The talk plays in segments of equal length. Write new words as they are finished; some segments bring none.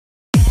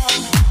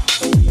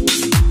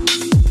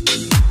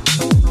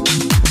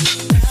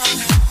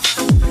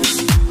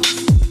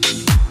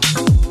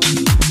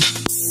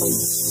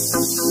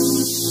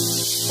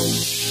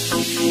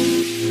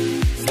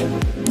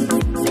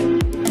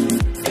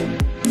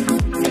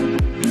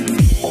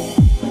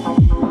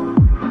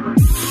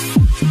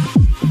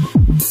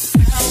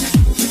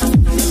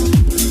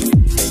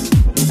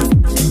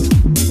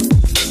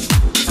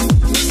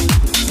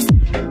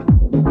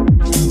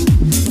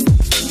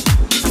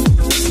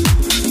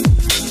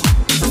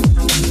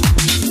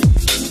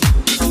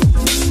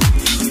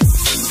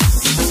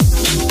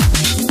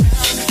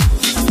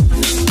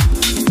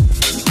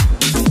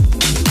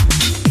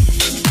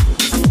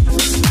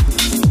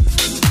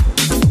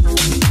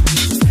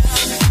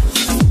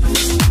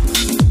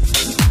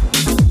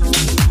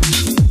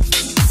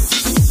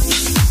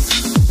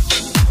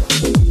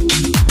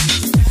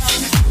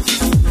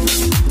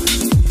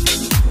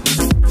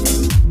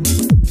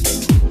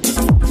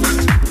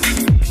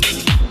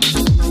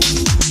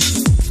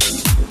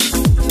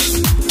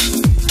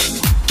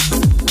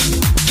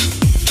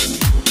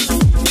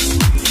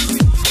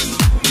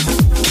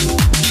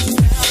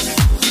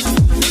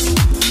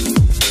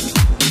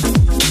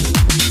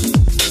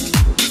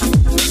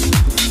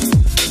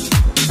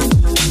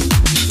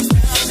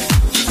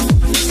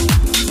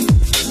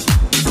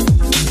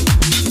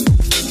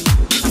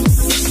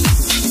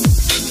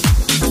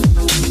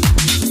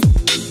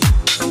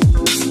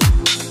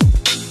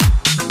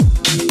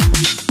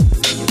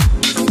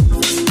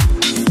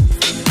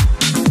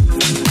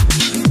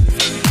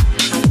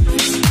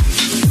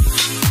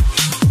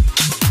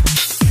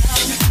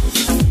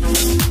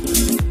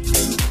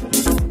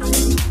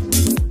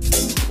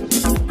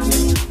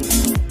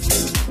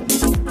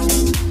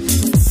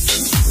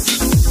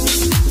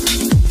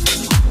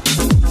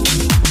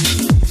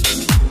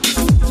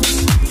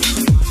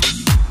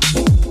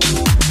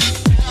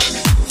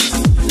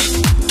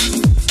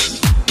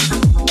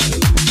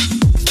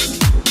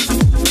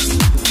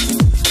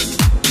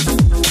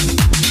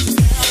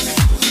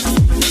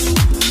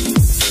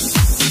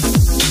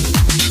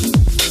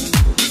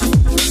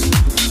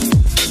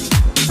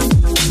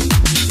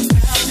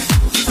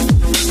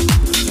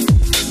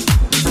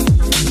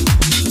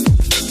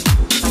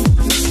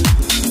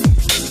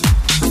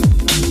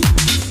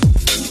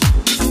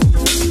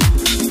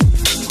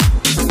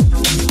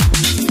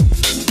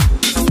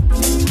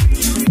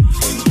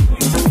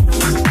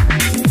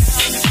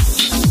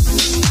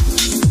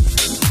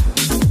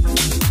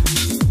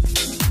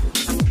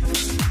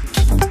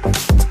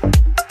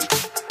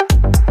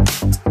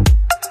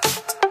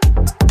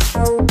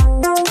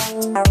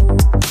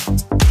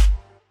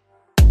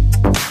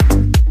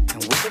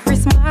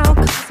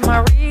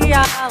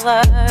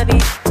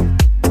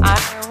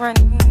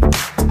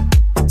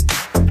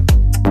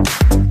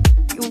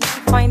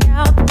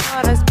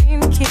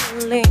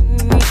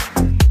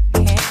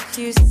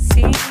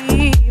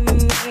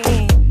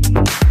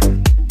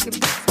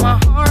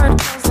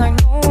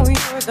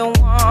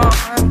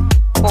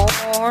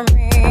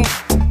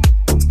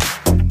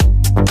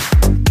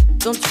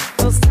Don't you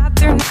feel sad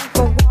there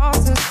never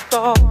was a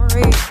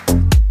story?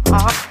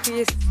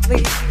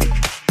 Obviously.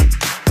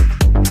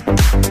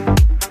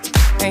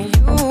 And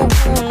you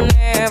will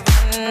never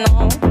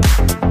know.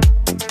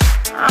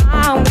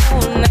 I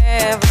will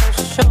never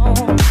show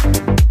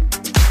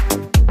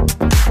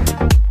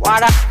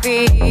what I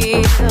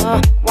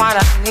feel, what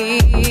I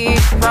need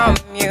from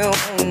you,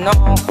 no.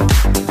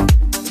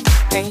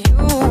 And you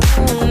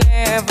will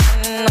never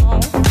know.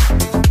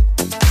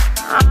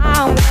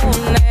 I will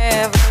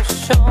never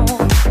show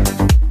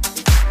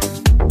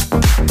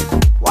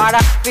what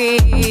I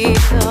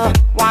feel,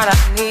 what I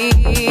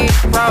need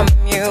from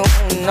you,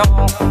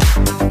 no.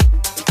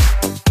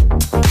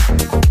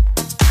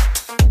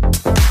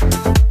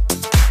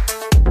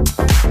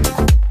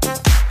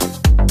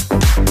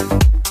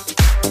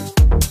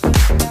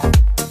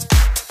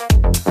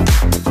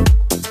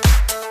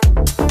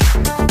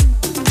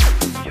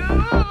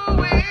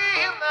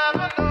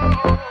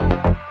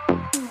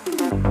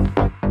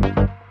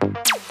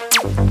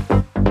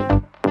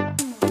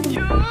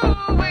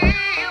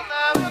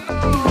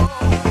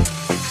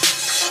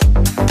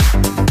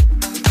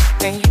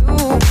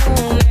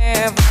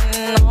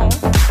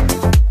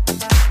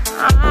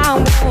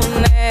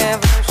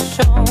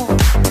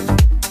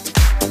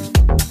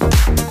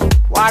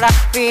 What I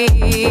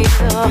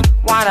feel,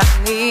 what I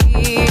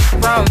need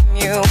from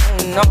you,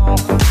 no.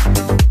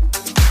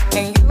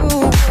 And you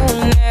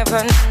will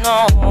never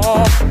know.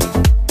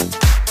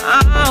 I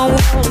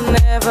will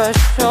never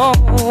show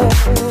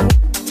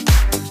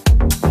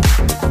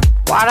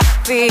what I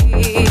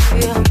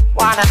feel,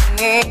 what I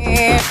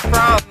need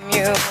from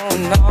you,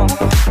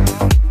 no.